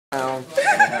Oh.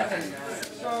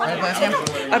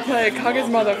 I play Kage's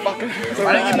motherfucker.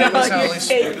 Why don't you make me so at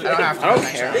least I don't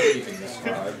care.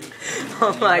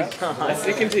 Oh my god.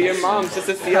 Speaking to your mom just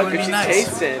to see how good she's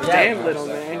tasting. Damn, little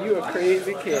man, you a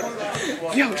crazy kid.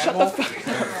 Yo, shut the fuck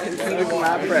up and smoke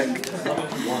my brick.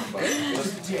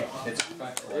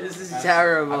 This is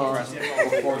terrible.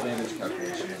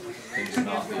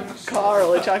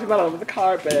 Carl, they talked about it over the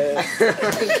carpet.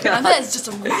 Now that is just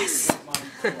a mess.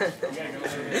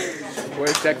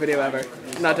 Worst deck video ever.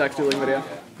 Not deck dueling video.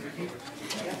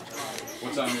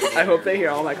 I hope they hear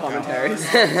all my commentaries.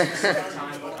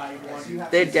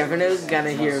 They're definitely gonna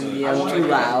hear me. I'm too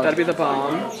loud. That'd be the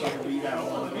bomb.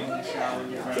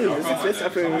 Ooh, this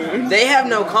is they have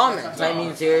no comments. I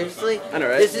mean, seriously. I know,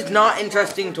 right? This is not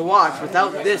interesting to watch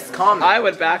without this comment. I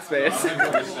would backspace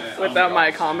without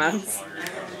my comments.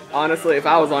 Honestly, if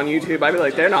I was on YouTube, I'd be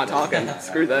like, they're not talking.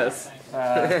 Screw this.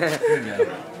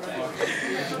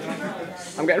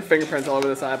 I'm getting fingerprints all over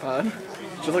this iPod.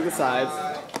 Just like the sides.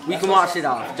 We can wash it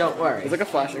off, don't worry. It's like a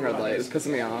flashing red light. It's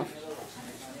pissing me off.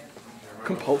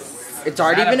 Compulse. It's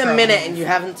already been a minute and you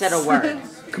haven't said a word.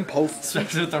 Compulse.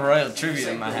 Especially with the royal tribute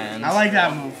in my hand. I like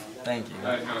that move. Thank you.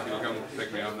 How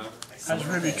does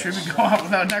Ruby tribute go out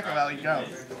without Necro Valley go?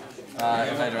 If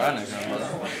I draw a Necro,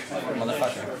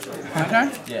 motherfucker. Okay.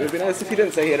 Yeah. It would be nice if he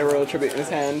didn't say he had a royal tribute in his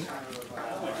hand.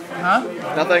 Huh?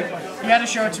 Nothing. You had to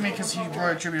show it to me because he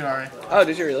wrote a tribute already. Oh,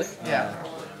 did you really? Yeah.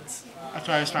 That's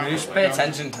why I was trying You should pay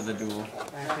attention to the duel.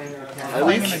 At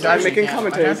least I'm making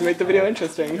commentaries to make the video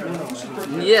interesting.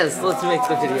 Yes, let's make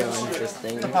the video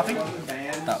interesting. The puppy?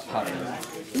 Stop popping.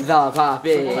 The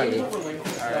puppy.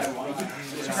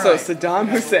 So, Saddam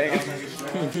Hussein.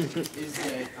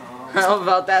 How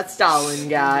about that Stalin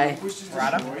guy?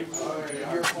 Rada? I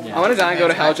want to die and go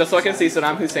to hell just so I can see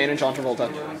Saddam Hussein and John Travolta.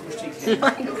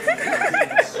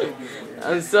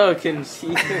 I'm so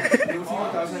confused.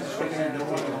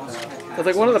 That's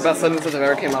like one of the best sentences I've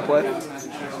ever came up with.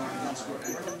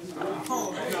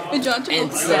 Good job,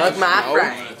 And suck my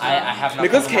friend. I have not.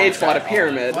 Nicolas Cage bought a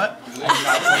pyramid. What?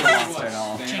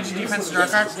 Change the defense to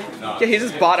dark cards? Yeah, he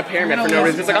just bought a pyramid for no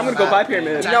reason. He's like, I'm gonna go buy a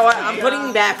pyramid. You know what? I'm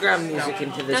putting background music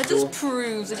into this That duel. just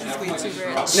proves that he's way too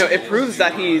rich. No, it proves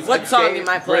that he's What a song gay am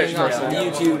I playing British on person.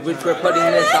 YouTube which we're putting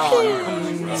this on?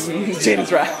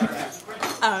 Jaden's rap.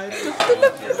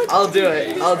 I'll do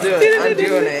it. I'll do it. I'm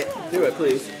doing it. Do it,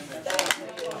 please.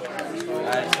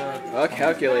 A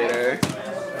calculator.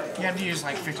 You have to use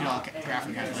like $50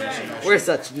 graphic calculators. We're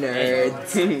such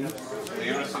nerds. You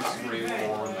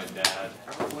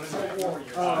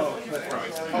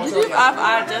do up,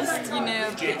 I just, you know,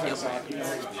 pick your pockets.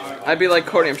 I'd be like,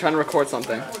 Courtney, I'm trying to record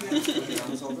something.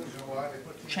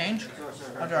 Change?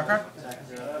 A dark card?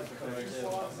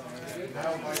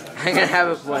 I'm gonna have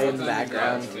it play in the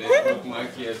background. I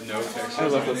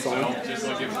love this song.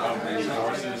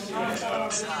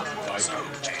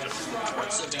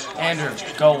 Andrew,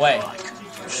 go away.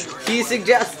 He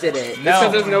suggested it. It's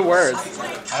because there's no words.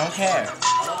 I don't care.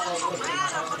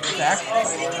 Back?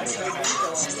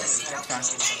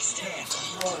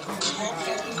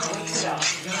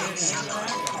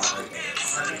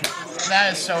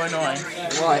 That is so annoying.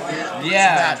 What?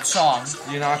 Yeah. That song.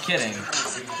 You're not kidding.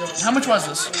 How much was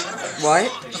this? What?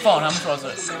 The phone, how much was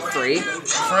it? Free?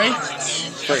 Free?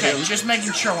 Okay, just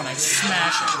making sure when I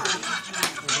smash it.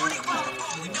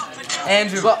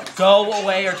 Andrew, go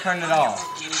away or turn it off.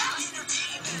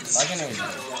 Like an idiot.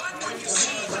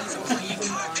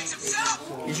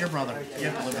 He's your brother. You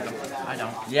have to live with him. I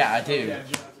don't. Yeah, I do.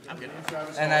 I'm good.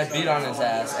 And I beat on his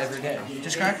ass every day.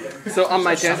 Discard? So on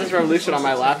my Dances Revolution on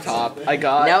my laptop, I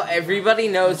got... Now everybody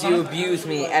knows you abuse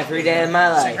me every day of my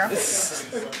life.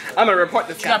 I'm gonna report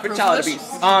this guy for child abuse.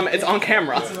 It's on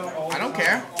camera. I don't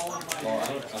care.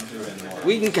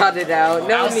 We can cut it out.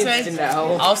 No one needs to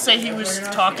know. I'll say he was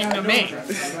talking to me.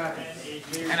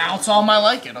 And I'll tell him I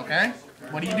like it, okay?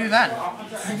 What do you do then?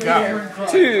 Go.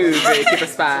 Two Gravekeeper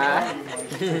spy.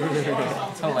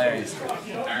 It's hilarious.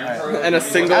 And a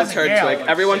single turd twig.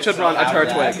 Everyone should run a turd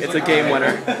twig. It's a game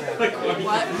winner.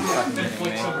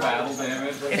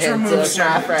 It's removed,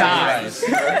 sir. Dies.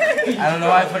 I don't know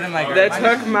why I put it in my They grave.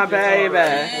 took my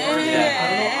baby.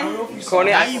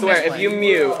 Courtney, I swear, if you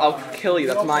mute, I'll kill you.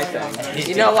 That's my thing.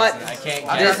 You know what? I can't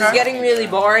This is getting really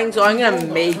boring, so I'm gonna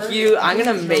make you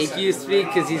speak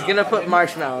because he's gonna put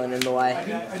Marshmallow in the way.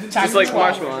 Just like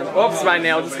Marshmallow. Oops, my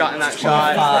nail just got in that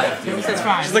shot. That's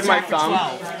fine. Just like my thumb.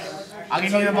 I'll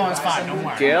give you the bonus 5, don't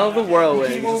worry. Gale the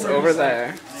Whirlwind is over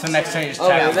there. So next turn you just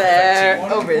Over check. there,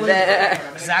 over there.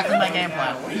 Exactly my game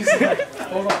plan. This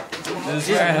is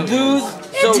where I Lose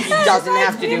so he doesn't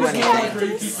have to do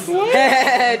anything.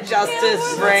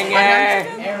 Justice Bringer.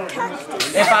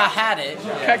 If I had it.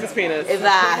 Cactus penis. If I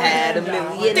had $1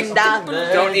 million.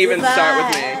 Don't even start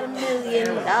with me. $1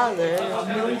 million.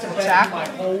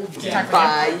 Attack.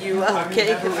 Buy you a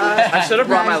cake. I should have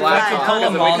brought my laptop because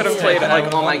then we could have played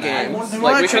like all my games.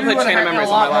 Like we could have played Chain of Memories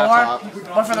on my laptop.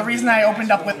 But for the reason I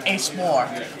opened up with a spore.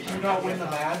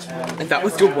 And that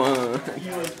was Duel.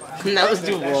 That was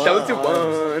Duel. That was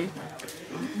Duel.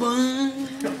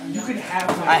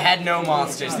 I had no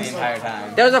monsters the entire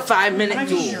time. That was a 5-minute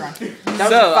duel.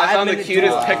 So I found the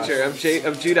cutest picture of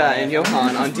Judah and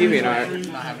Johan on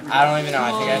DeviantArt. I don't even know.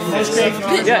 I think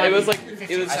I Yeah, it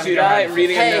was Judah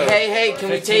reading a note. Hey, can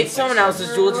we take someone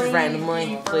else's duel just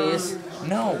randomly, please?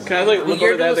 No. Can I like look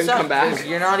over there and come back?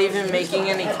 You're not even making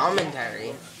any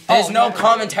commentary. There's no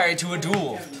commentary to a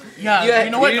duel. Yeah, you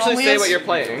know what You usually normally say is? what you're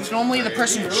playing. It's normally the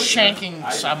person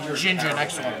shanking some ginger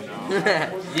next to him.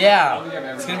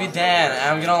 Yeah, it's gonna be Dan, and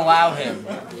I'm gonna allow him.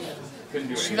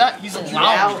 See that? He's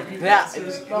allowed.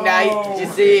 Now you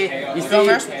see,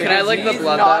 Can I lick the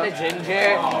blood not though? a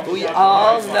ginger. We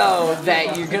all know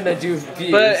that you're gonna do abuse.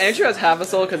 But Andrew has half a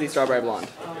soul because he's strawberry blonde.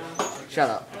 Shut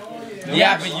up.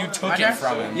 Yeah, but you took it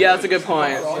from him. Yeah, that's a good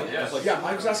point.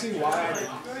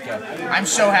 I'm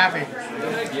so happy.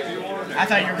 I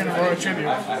thought you were gonna roll a tribute.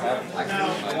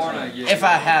 If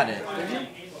I had it.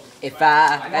 If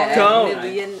I had Don't. $1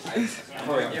 million,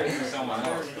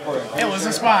 It was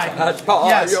a spy.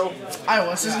 Yes, I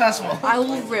was successful. I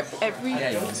will rip every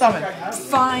Summon.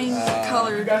 fine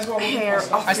colored hair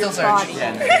off I still your search. body.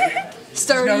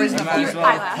 Starting reason to with your Put it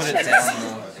eyelashes.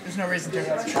 down. There's no reason to.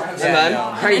 And then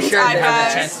are you sure? Eye that-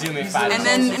 bags. Chance to do me 5. And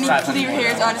then any clear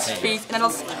hairs on his face, and I'll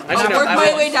no, work I my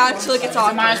will- way down until it gets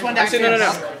off. Minus one actually,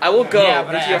 no. I will go Yeah,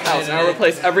 but into I your actually house and I'll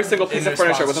replace every single piece of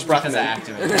furniture with a breath because I mint.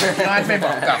 activated. Nine favor.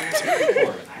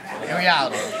 Go. In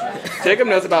reality. Jacob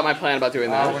knows about my plan about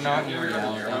doing Oh, we're that. not in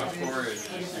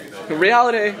reality. In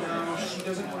reality,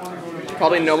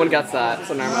 probably no one gets that,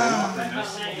 so never mind.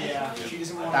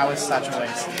 That was such a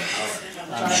waste.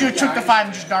 You should have took the 5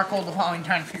 and just dark rolled the following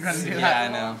turn if you're gonna do that. Yeah, I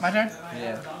know. My turn?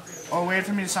 Yeah. Or wait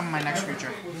for me to summon my next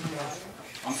creature.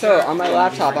 So, on my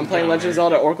laptop, I'm playing Legend of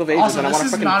Zelda Oracle of Ages Also, and I want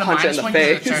this to is freaking not a punch it in the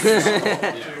minus face.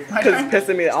 one. My Because turn? it's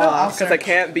pissing me off, because I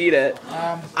can't beat it.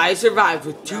 I survived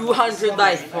with 200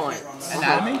 life points.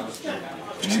 Anatomy?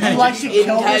 Would you like to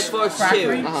kill Tag this Force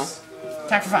Karakuri? 2.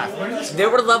 Attack for 5. They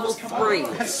were level 3.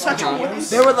 That's such a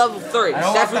waste. They were level 3. don't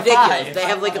That's want the ridiculous. 5. They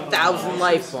have like 1,000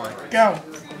 life points. Go.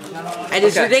 And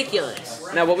it's Okay. ridiculous.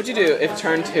 Now, what would you do if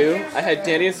turn 2, I had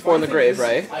Danny and Spore in the grave,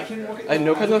 right? I had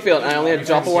no cards on the field, and I only had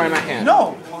Drop a War in my hand.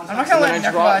 No! I'm not gonna And let then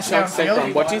I draw Necroblight stay on Chunk Synchron.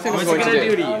 field. What do you think I'm What's it going to gonna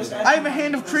do do? to you? I have a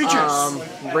hand of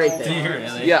creatures. Rape Do it. you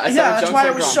really? Yeah, I Yeah, said that's Junk why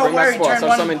I was Synchron, so bring back worried. Spore, Turn so I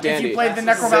 1, summon if you Dandy. played the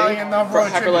Necrovalley and the For Road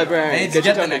Hacker Tribute. Librarian, Hey, get your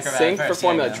get the token, Necrovalley sync for first,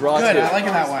 formula, yeah, draw Good, 2. I like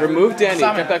it that way. Remove Dandy,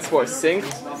 Summon. get back Spore, sync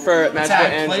for Magical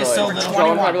Attack. Play so Android, little. draw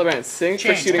one 21. Hacker Librarian, sync for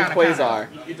Change, shooting counter,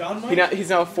 Quasar. He's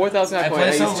now 4,000 I high point, play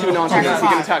and so he's 2 little. non-triggers, he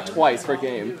can 5. attack twice per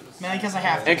game. Mainly because I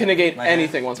have to. And can negate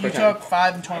anything once per You turn. took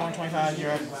 5 and 21, 25,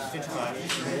 you're at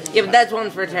 55. Yeah, but that's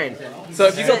one for a turn. So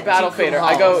if you go Battle Fader,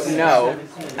 I go no,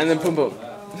 and then boom boom.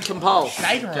 Compulse.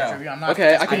 Knight Road Tribute, I'm not.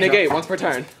 Okay, I can negate once per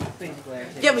turn.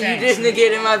 Yeah, but you just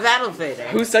negated my Battle Fader.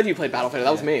 Who said you played Battle Fader?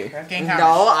 That was me. Gain counter.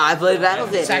 No, I played Battle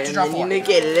Fader, Sack to and draw then you 4.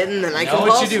 negated it, and then I know what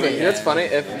compulsed you're doing. You know it. what's funny?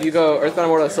 If you go Earthbound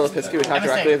Immortal Silipiscu, attack I'm a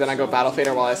directly, snake. then I go Battle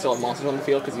Fader while I still have monsters on the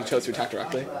field because you chose to attack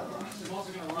directly.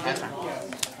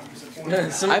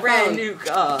 Some I brand found- new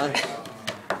card.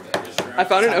 I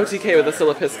found an OTK with a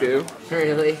Silipiscu.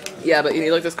 Really? Yeah, but you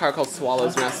need like this card called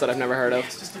Swallow's Nest that I've never heard of.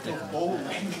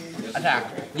 Attack.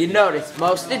 You notice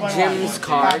most of Jim's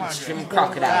cards, Jim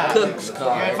Crocodile Cook's You're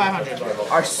at cards, 500.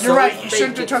 are so You're right, you fake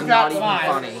shouldn't have it's took not that even 5.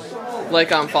 funny. Like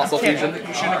Fossil Okay, Fusion.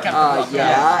 you shouldn't have kept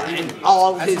Yeah, and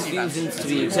all his fusions to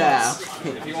be attacked.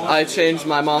 I changed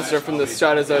my monster from the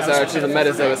Stratozoa era to the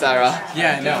Metazoa era.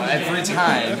 Yeah, no, every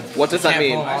time. What does that Can't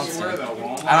mean? pull a monster.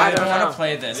 I don't want to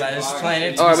play this. I just played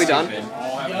it too Oh, are we done? stupid.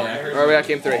 Or are we at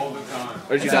game 3?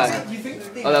 Or did you die?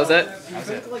 Oh, that was it?